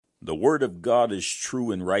The word of God is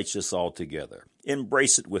true and righteous altogether.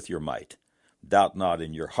 Embrace it with your might. Doubt not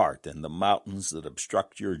in your heart, and the mountains that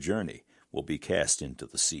obstruct your journey will be cast into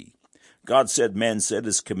the sea. God Said, Man Said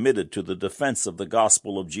is committed to the defense of the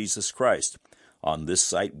gospel of Jesus Christ. On this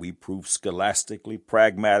site, we prove scholastically,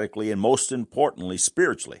 pragmatically, and most importantly,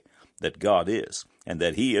 spiritually, that God is, and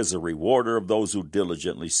that He is a rewarder of those who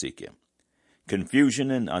diligently seek Him.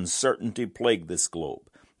 Confusion and uncertainty plague this globe,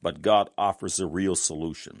 but God offers a real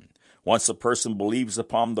solution. Once a person believes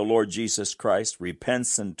upon the Lord Jesus Christ,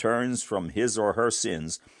 repents and turns from his or her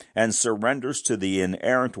sins, and surrenders to the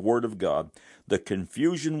inerrant Word of God, the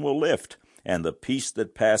confusion will lift, and the peace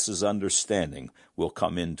that passes understanding will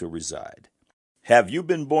come in to reside. Have you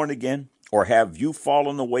been born again, or have you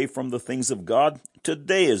fallen away from the things of God?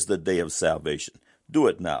 Today is the day of salvation. Do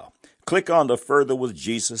it now. Click on the Further with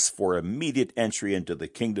Jesus for immediate entry into the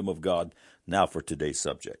kingdom of God. Now for today's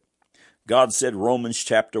subject. God said, Romans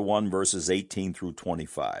chapter 1, verses 18 through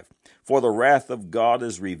 25, For the wrath of God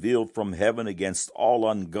is revealed from heaven against all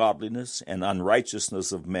ungodliness and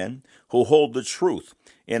unrighteousness of men who hold the truth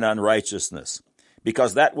in unrighteousness,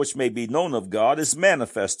 because that which may be known of God is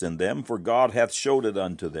manifest in them, for God hath showed it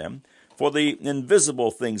unto them. For the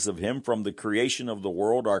invisible things of Him from the creation of the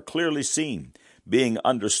world are clearly seen, being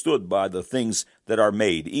understood by the things that are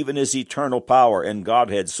made, even His eternal power and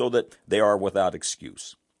Godhead, so that they are without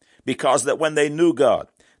excuse. Because that when they knew God,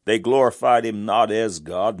 they glorified Him not as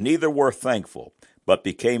God, neither were thankful, but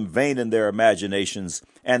became vain in their imaginations,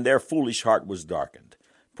 and their foolish heart was darkened.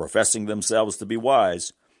 Professing themselves to be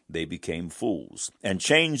wise, they became fools, and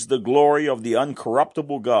changed the glory of the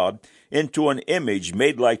uncorruptible God into an image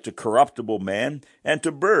made like to corruptible man, and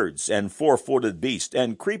to birds, and four-footed beasts,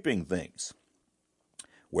 and creeping things.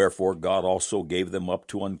 Wherefore God also gave them up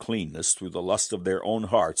to uncleanness through the lust of their own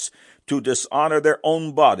hearts, to dishonor their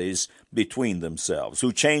own bodies between themselves,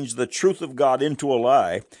 who changed the truth of God into a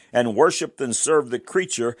lie, and worshipped and served the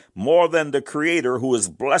creature more than the Creator, who is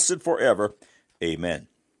blessed forever. Amen.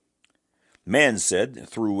 Man said,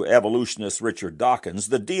 through evolutionist Richard Dawkins,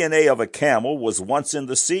 the DNA of a camel was once in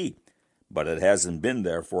the sea, but it hasn't been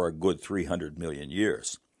there for a good 300 million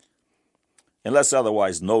years. Unless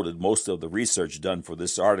otherwise noted, most of the research done for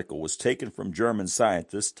this article was taken from German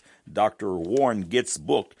scientist Dr. Warren Gitt's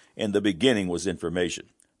book, In the Beginning Was Information.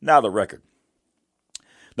 Now the record.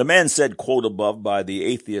 The Man Said quote above by the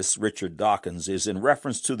atheist Richard Dawkins is in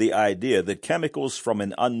reference to the idea that chemicals from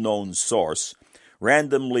an unknown source,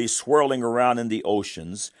 randomly swirling around in the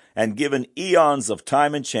oceans, and given eons of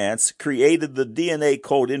time and chance, created the DNA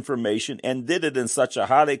code information and did it in such a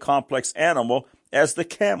highly complex animal as the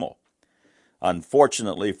camel.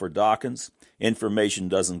 Unfortunately for Dawkins, information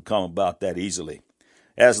doesn't come about that easily.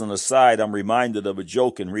 As an aside, I'm reminded of a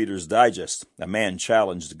joke in Reader's Digest. A man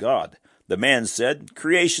challenged God. The man said,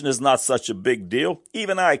 Creation is not such a big deal.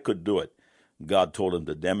 Even I could do it. God told him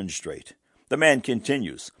to demonstrate. The man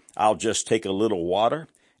continues, I'll just take a little water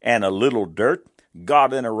and a little dirt.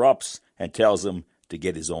 God interrupts and tells him to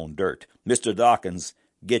get his own dirt. Mr. Dawkins,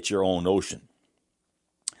 get your own ocean.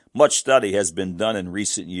 Much study has been done in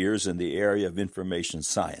recent years in the area of information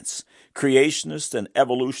science. Creationists and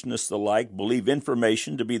evolutionists alike believe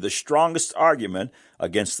information to be the strongest argument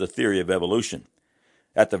against the theory of evolution.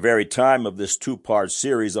 At the very time of this two-part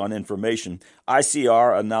series on information,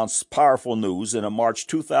 ICR announced powerful news in a March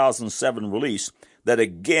 2007 release that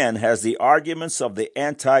again has the arguments of the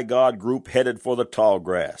anti-God group headed for the tall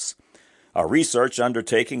grass. A research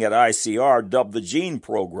undertaking at ICR, dubbed the Gene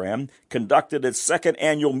Program, conducted its second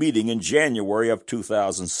annual meeting in January of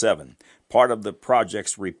 2007. Part of the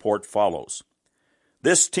project's report follows.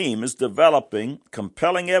 This team is developing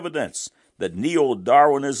compelling evidence that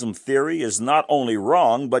neo-Darwinism theory is not only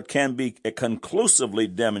wrong, but can be conclusively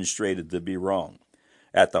demonstrated to be wrong.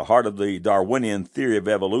 At the heart of the Darwinian theory of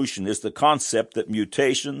evolution is the concept that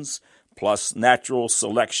mutations plus natural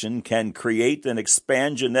selection can create and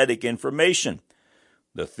expand genetic information.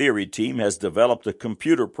 The theory team has developed a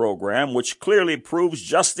computer program which clearly proves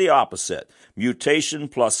just the opposite. Mutation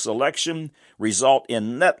plus selection result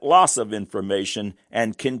in net loss of information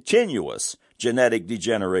and continuous genetic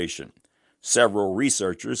degeneration. Several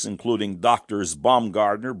researchers, including Doctors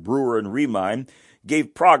Baumgartner, Brewer, and Riemann,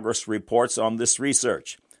 gave progress reports on this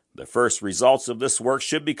research. The first results of this work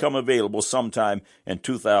should become available sometime in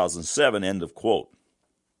 2007, end of quote.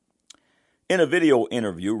 In a video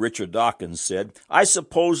interview, Richard Dawkins said, I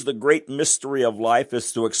suppose the great mystery of life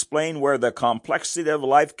is to explain where the complexity of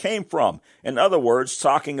life came from. In other words,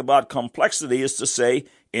 talking about complexity is to say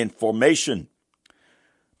information.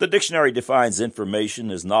 The dictionary defines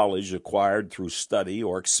information as knowledge acquired through study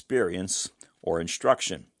or experience or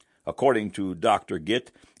instruction. According to Dr.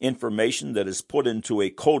 Gitt, information that is put into a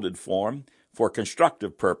coded form for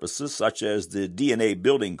constructive purposes, such as the DNA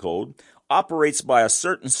building code, operates by a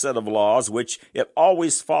certain set of laws which it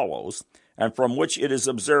always follows and from which it is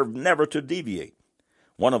observed never to deviate.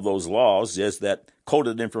 One of those laws is that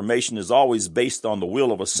coded information is always based on the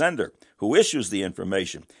will of a sender who issues the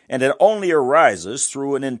information, and it only arises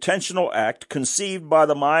through an intentional act conceived by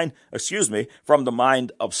from the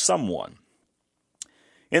mind of someone.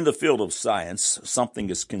 In the field of science, something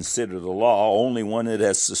is considered a law only when it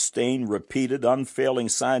has sustained repeated, unfailing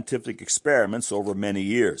scientific experiments over many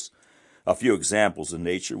years. A few examples in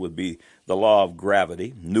nature would be the law of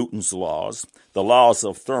gravity, Newton's laws, the laws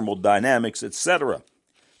of thermodynamics, etc.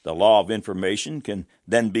 The law of information can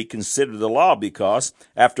then be considered a law because,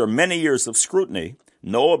 after many years of scrutiny,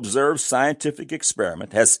 no observed scientific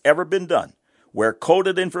experiment has ever been done where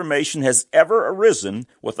coded information has ever arisen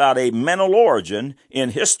without a mental origin in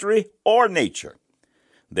history or nature.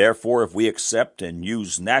 Therefore, if we accept and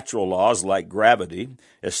use natural laws like gravity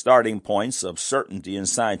as starting points of certainty in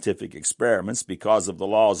scientific experiments because of the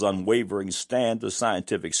law's unwavering stand to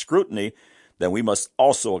scientific scrutiny, then we must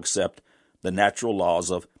also accept the natural laws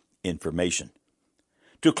of information.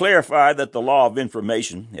 To clarify that the law of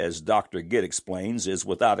information, as Dr. Gitt explains, is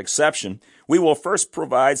without exception, we will first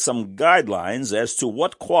provide some guidelines as to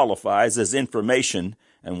what qualifies as information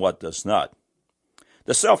and what does not.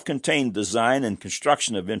 The self-contained design and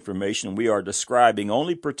construction of information we are describing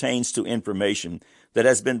only pertains to information that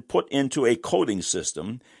has been put into a coding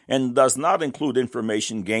system and does not include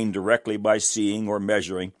information gained directly by seeing or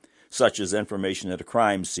measuring, such as information at a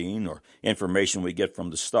crime scene or information we get from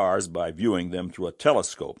the stars by viewing them through a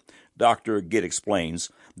telescope. Dr. Gitt explains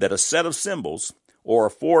that a set of symbols or a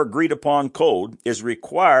fore-agreed-upon code is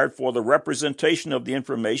required for the representation of the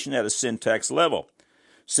information at a syntax level.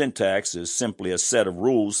 Syntax is simply a set of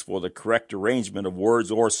rules for the correct arrangement of words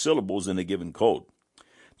or syllables in a given code.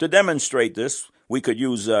 To demonstrate this, we could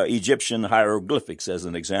use Egyptian hieroglyphics as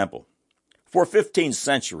an example. For 15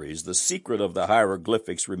 centuries, the secret of the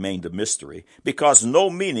hieroglyphics remained a mystery because no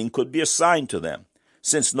meaning could be assigned to them.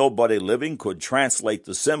 Since nobody living could translate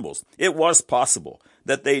the symbols, it was possible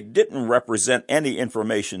that they didn't represent any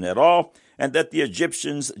information at all and that the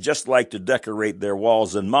Egyptians just liked to decorate their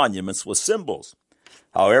walls and monuments with symbols.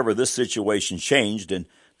 However, this situation changed in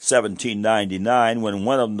 1799 when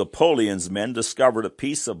one of Napoleon's men discovered a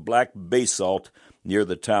piece of black basalt near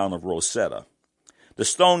the town of Rosetta. The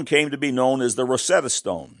stone came to be known as the Rosetta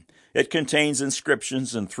Stone. It contains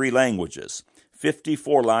inscriptions in 3 languages,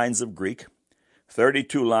 54 lines of Greek,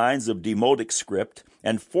 32 lines of Demotic script,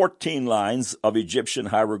 and 14 lines of Egyptian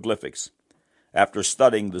hieroglyphics. After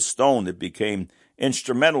studying the stone, it became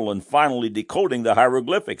instrumental in finally decoding the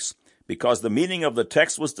hieroglyphics. Because the meaning of the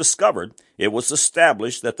text was discovered, it was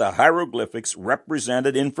established that the hieroglyphics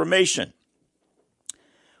represented information.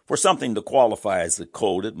 For something to qualify as a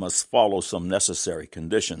code, it must follow some necessary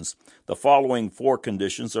conditions. The following 4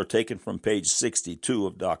 conditions are taken from page 62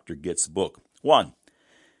 of Dr. Gitt's book. 1.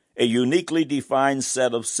 A uniquely defined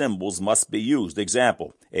set of symbols must be used.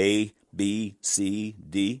 Example, A, B, C,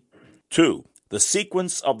 D. 2. The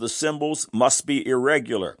sequence of the symbols must be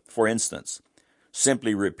irregular. For instance,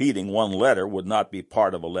 simply repeating one letter would not be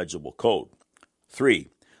part of a legible code. 3.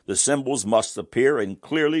 The symbols must appear in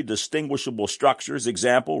clearly distinguishable structures,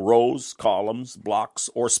 example, rows, columns, blocks,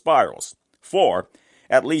 or spirals. 4.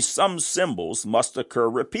 At least some symbols must occur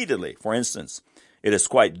repeatedly. For instance, it is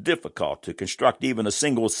quite difficult to construct even a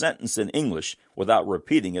single sentence in English without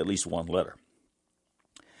repeating at least one letter.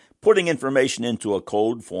 Putting information into a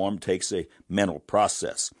code form takes a mental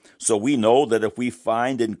process. So we know that if we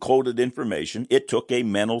find encoded information, it took a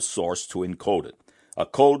mental source to encode it. A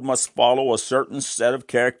code must follow a certain set of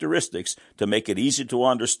characteristics to make it easy to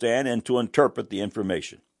understand and to interpret the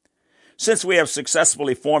information. Since we have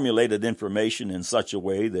successfully formulated information in such a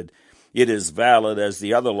way that it is valid as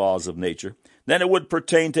the other laws of nature, then it would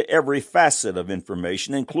pertain to every facet of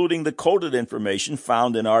information, including the coded information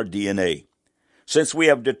found in our DNA. Since we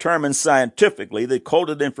have determined scientifically that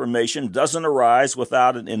coded information doesn't arise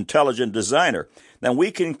without an intelligent designer, then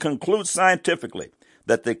we can conclude scientifically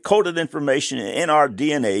that the coded information in our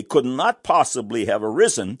DNA could not possibly have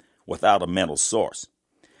arisen without a mental source.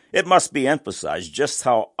 It must be emphasized just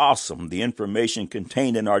how awesome the information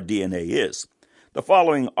contained in our DNA is. The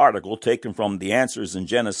following article, taken from the Answers in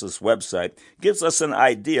Genesis website, gives us an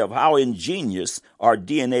idea of how ingenious our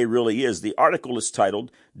DNA really is. The article is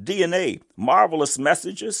titled, DNA, Marvelous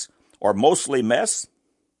Messages or Mostly Mess?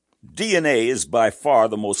 DNA is by far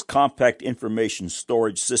the most compact information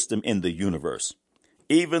storage system in the universe.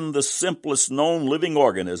 Even the simplest known living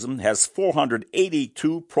organism has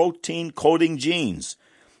 482 protein-coding genes.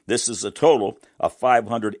 This is a total of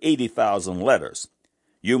 580,000 letters.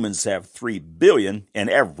 Humans have 3 billion in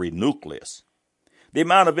every nucleus. The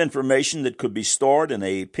amount of information that could be stored in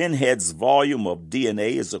a pinhead's volume of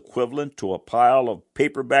DNA is equivalent to a pile of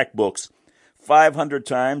paperback books 500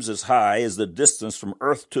 times as high as the distance from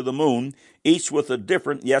Earth to the Moon, each with a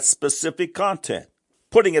different yet specific content.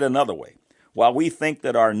 Putting it another way, while we think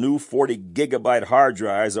that our new 40-gigabyte hard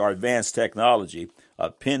drives are advanced technology,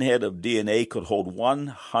 a pinhead of DNA could hold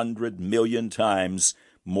 100 million times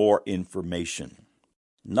more information.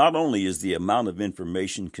 Not only is the amount of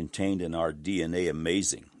information contained in our DNA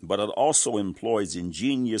amazing, but it also employs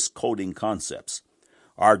ingenious coding concepts.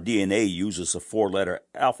 Our DNA uses a 4-letter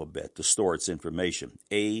alphabet to store its information: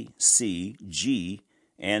 A, C, G,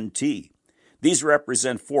 and T. These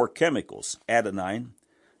represent 4 chemicals: adenine,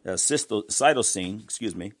 cytosine,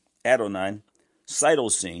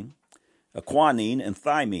 guanine, and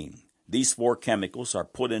thymine. These 4 chemicals are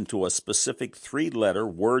put into a specific 3-letter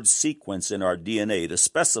word sequence in our DNA to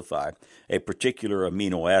specify a particular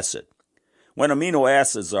amino acid. When amino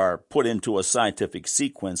acids are put into a scientific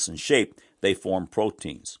sequence and shape, they form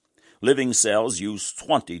proteins. Living cells use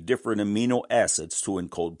 20 different amino acids to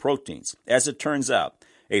encode proteins. As it turns out,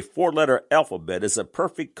 a 4-letter alphabet is a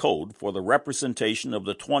perfect code for the representation of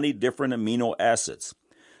the 20 different amino acids.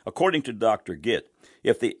 According to Dr. Gitt,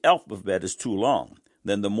 if the alphabet is too long,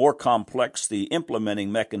 then the more complex the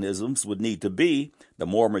implementing mechanisms would need to be, the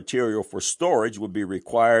more material for storage would be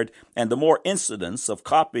required, and the more incidence of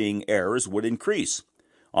copying errors would increase.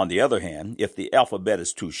 On the other hand, if the alphabet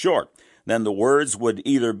is too short, then the words would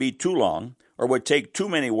either be too long or would take too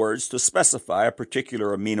many words to specify a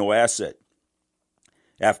particular amino acid.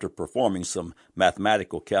 After performing some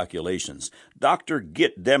mathematical calculations, Dr.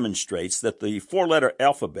 Gitt demonstrates that the 4-letter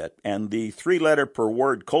alphabet and the 3-letter per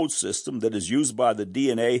word code system that is used by the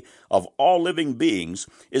DNA of all living beings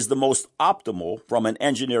is the most optimal from an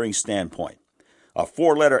engineering standpoint. A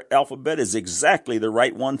 4-letter alphabet is exactly the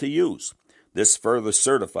right one to use. This further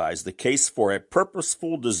certifies the case for a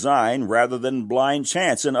purposeful design rather than blind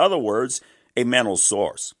chance. In other words, a mental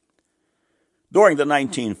source. During the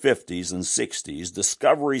 1950s and 60s,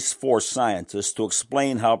 discoveries forced scientists to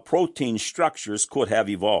explain how protein structures could have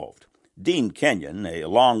evolved. Dean Kenyon,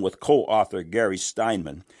 along with co-author Gary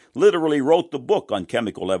Steinman, literally wrote the book on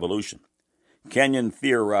chemical evolution. Kenyon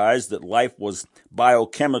theorized that life was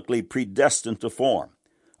biochemically predestined to form.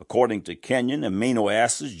 According to Kenyon, amino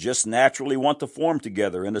acids just naturally want to form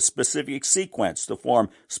together in a specific sequence to form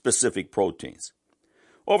specific proteins.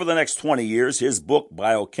 Over the next 20 years, his book,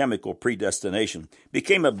 Biochemical Predestination,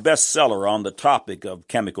 became a bestseller on the topic of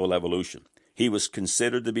chemical evolution. He was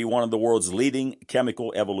considered to be one of the world's leading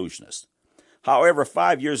chemical evolutionists. However,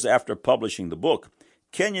 5 years after publishing the book,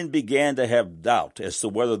 Kenyon began to have doubt as to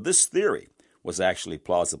whether this theory was actually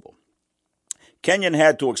plausible. Kenyon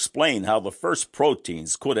had to explain how the first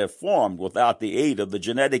proteins could have formed without the aid of the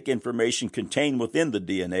genetic information contained within the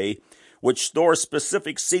DNA, which stores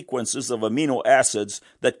specific sequences of amino acids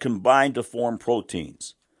that combine to form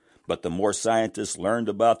proteins. But the more scientists learned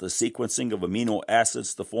about the sequencing of amino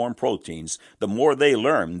acids to form proteins, the more they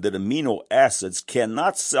learned that amino acids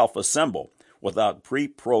cannot self-assemble without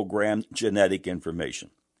pre-programmed genetic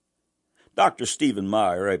information. Dr. Stephen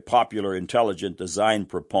Meyer, a popular intelligent design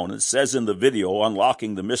proponent, says in the video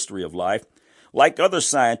Unlocking the Mystery of Life, like other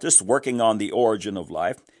scientists working on the origin of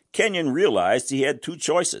life, Kenyon realized he had 2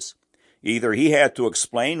 choices. Either he had to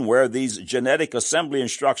explain where these genetic assembly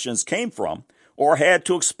instructions came from, or had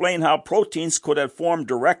to explain how proteins could have formed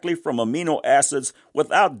directly from amino acids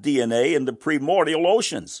without DNA in the primordial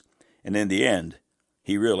oceans. And in the end,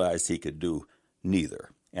 he realized he could do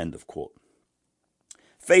neither. End of quote.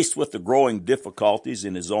 Faced with the growing difficulties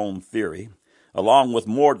in his own theory, along with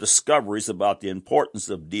more discoveries about the importance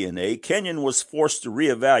of DNA, Kenyon was forced to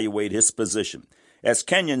reevaluate his position. As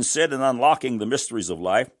Kenyon said in Unlocking the Mysteries of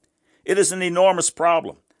Life, "It is an enormous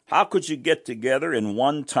problem. How could you get together in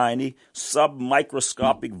one tiny,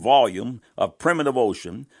 submicroscopic volume of primitive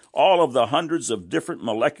ocean all of the hundreds of different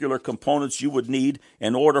molecular components you would need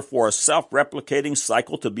in order for a self-replicating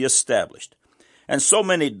cycle to be established? And so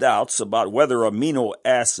many doubts about whether amino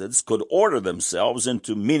acids could order themselves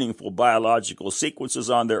into meaningful biological sequences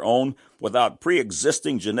on their own without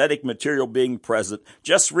pre-existing genetic material being present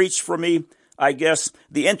just reached for me, I guess,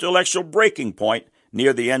 the intellectual breaking point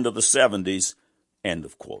near the end of the 70s, end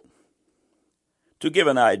of quote." To give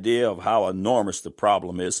an idea of how enormous the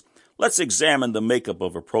problem is, let's examine the makeup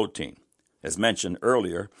of a protein. As mentioned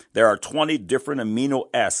earlier, there are 20 different amino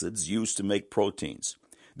acids used to make proteins.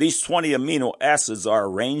 These 20 amino acids are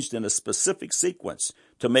arranged in a specific sequence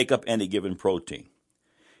to make up any given protein.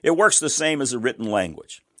 It works the same as a written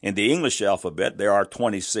language. In the English alphabet, there are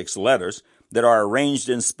 26 letters that are arranged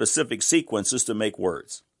in specific sequences to make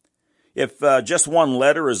words. If just one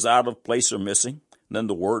letter is out of place or missing, then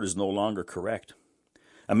the word is no longer correct.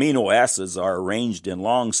 Amino acids are arranged in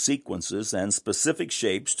long sequences and specific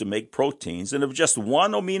shapes to make proteins, and if just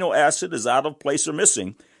one amino acid is out of place or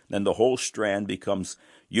missing, then the whole strand becomes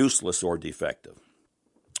useless or defective.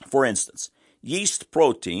 For instance, yeast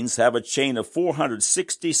proteins have a chain of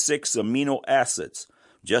 466 amino acids.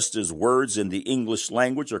 Just as words in the English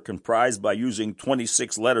language are comprised by using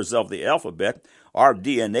 26 letters of the alphabet, our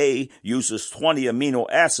DNA uses 20 amino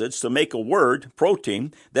acids to make a word,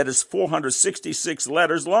 protein, that is 466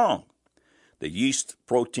 letters long. The yeast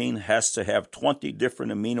protein has to have 20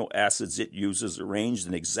 different amino acids it uses arranged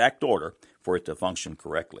in exact order for it to function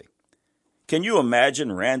correctly. Can you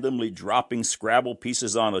imagine randomly dropping Scrabble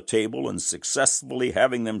pieces on a table and successfully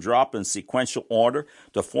having them drop in sequential order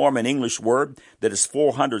to form an English word that is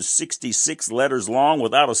 466 letters long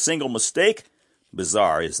without a single mistake?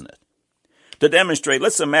 Bizarre, isn't it? To demonstrate,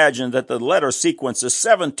 let's imagine that the letter sequence is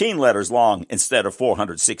 17 letters long instead of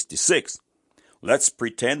 466. Let's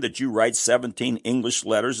pretend that you write 17 English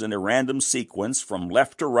letters in a random sequence from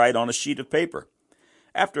left to right on a sheet of paper.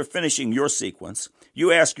 After finishing your sequence,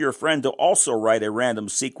 you ask your friend to also write a random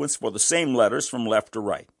sequence for the same letters from left to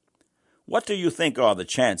right. What do you think are the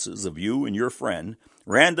chances of you and your friend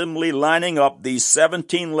randomly lining up these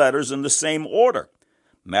 17 letters in the same order?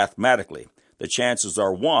 Mathematically, the chances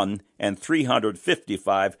are 1 in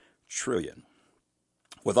 355 trillion.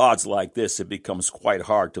 With odds like this, it becomes quite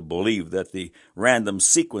hard to believe that the random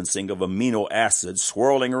sequencing of amino acids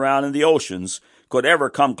swirling around in the oceans could ever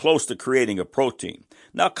come close to creating a protein.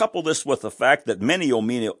 Now couple this with the fact that many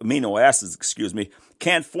amino acids,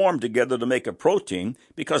 can't form together to make a protein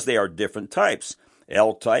because they are different types,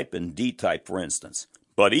 L-type and D-type, for instance.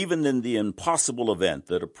 But even in the impossible event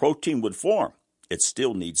that a protein would form, it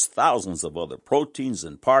still needs thousands of other proteins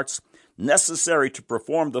and parts necessary to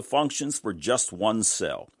perform the functions for just one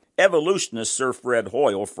cell. Evolutionist Sir Fred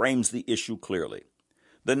Hoyle frames the issue clearly.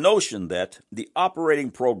 The notion that the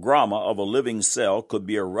operating programma of a living cell could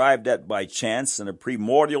be arrived at by chance in a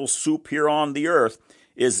primordial soup here on the earth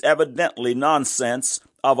is evidently nonsense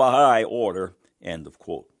of a high order, end of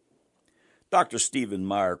quote. Dr. Stephen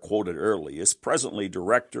Meyer, quoted earlier, is presently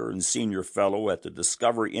director and senior fellow at the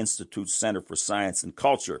Discovery Institute Center for Science and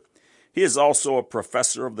Culture. He is also a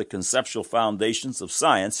professor of the conceptual foundations of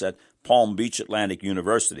science at Palm Beach Atlantic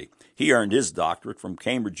University. He earned his doctorate from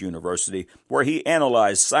Cambridge University, where he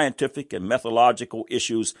analyzed scientific and methodological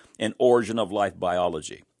issues in origin of life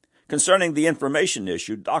biology. Concerning the information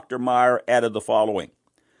issue, Dr. Meyer added the following: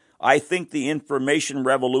 I think the information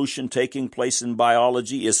revolution taking place in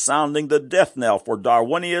biology is sounding the death knell for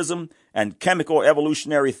Darwinism and chemical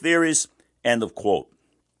evolutionary theories, end of quote.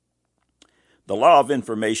 The law of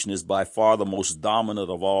information is by far the most dominant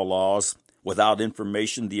of all laws. Without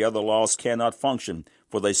information, the other laws cannot function,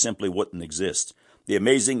 for they simply wouldn't exist. The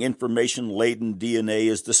amazing information-laden DNA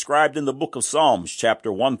is described in the book of Psalms,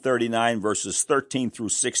 chapter 139, verses 13 through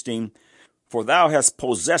 16. For thou hast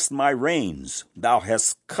possessed my reins, thou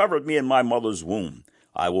hast covered me in my mother's womb.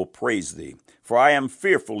 I will praise thee, for I am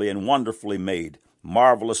fearfully and wonderfully made.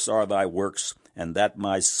 Marvelous are thy works, and that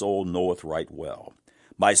my soul knoweth right well.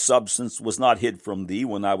 My substance was not hid from thee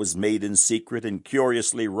when I was made in secret and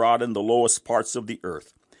curiously wrought in the lowest parts of the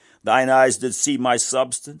earth. Thine eyes did see my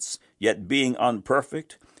substance, yet being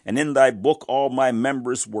unperfect, and in thy book all my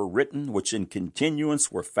members were written, which in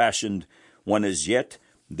continuance were fashioned, when as yet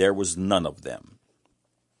there was none of them.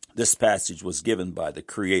 This passage was given by the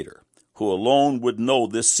Creator, who alone would know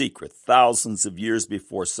this secret thousands of years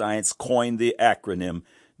before science coined the acronym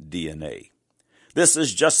DNA. This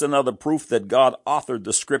is just another proof that God authored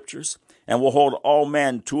the Scriptures and will hold all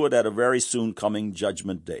man to it at a very soon coming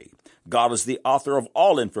judgment day. God is the author of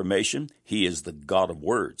all information. He is the God of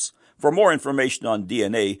words. For more information on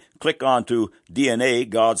DNA, click on to DNA,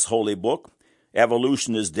 God's Holy Book.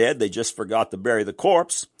 Evolution is Dead, They Just Forgot to Bury the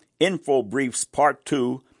Corpse. Info Briefs Part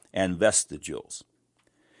 2 and Vestigials.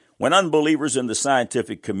 When unbelievers in the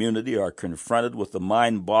scientific community are confronted with the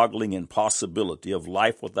mind-boggling impossibility of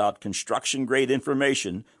life without construction-grade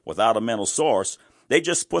information, without a mental source, they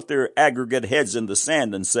just put their aggregate heads in the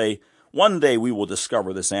sand and say, one day we will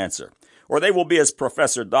discover this answer. Or they will be as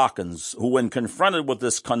Professor Dawkins, who when confronted with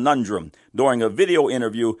this conundrum during a video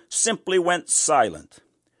interview simply went silent.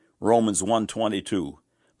 Romans 1:22,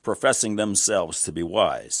 professing themselves to be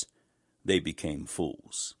wise, they became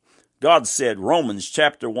fools. God said, Romans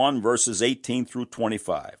chapter 1, verses 18 through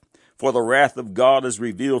 25, "For the wrath of God is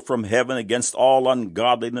revealed from heaven against all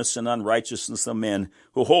ungodliness and unrighteousness of men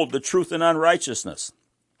who hold the truth in unrighteousness,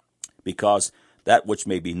 because that which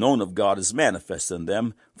may be known of God is manifest in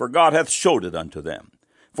them, for God hath showed it unto them.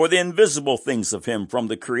 For the invisible things of him from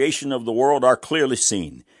the creation of the world are clearly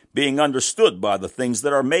seen, being understood by the things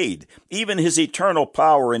that are made, even his eternal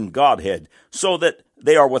power in Godhead, so that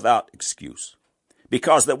they are without excuse.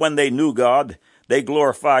 Because that when they knew God, they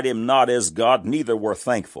glorified him not as God, neither were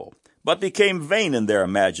thankful, but became vain in their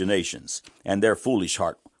imaginations, and their foolish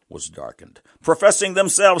heart was darkened. Professing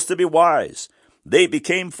themselves to be wise, they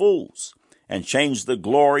became fools, and changed the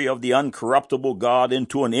glory of the uncorruptible God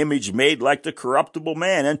into an image made like the corruptible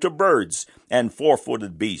man, and to birds, and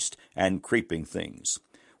four-footed beasts, and creeping things.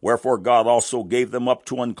 Wherefore God also gave them up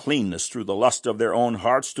to uncleanness through the lust of their own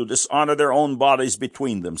hearts, to dishonor their own bodies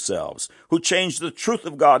between themselves, who changed the truth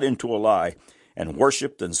of God into a lie, and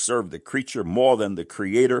worshipped and served the creature more than the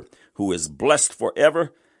Creator, who is blessed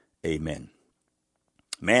forever. Amen."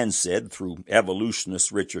 Man said, through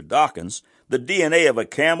evolutionist Richard Dawkins, the DNA of a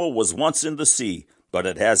camel was once in the sea, but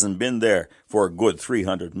it hasn't been there for a good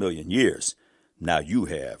 300 million years. Now you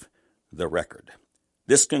have the record.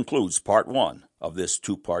 This concludes part 1 of this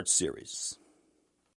 2-part series.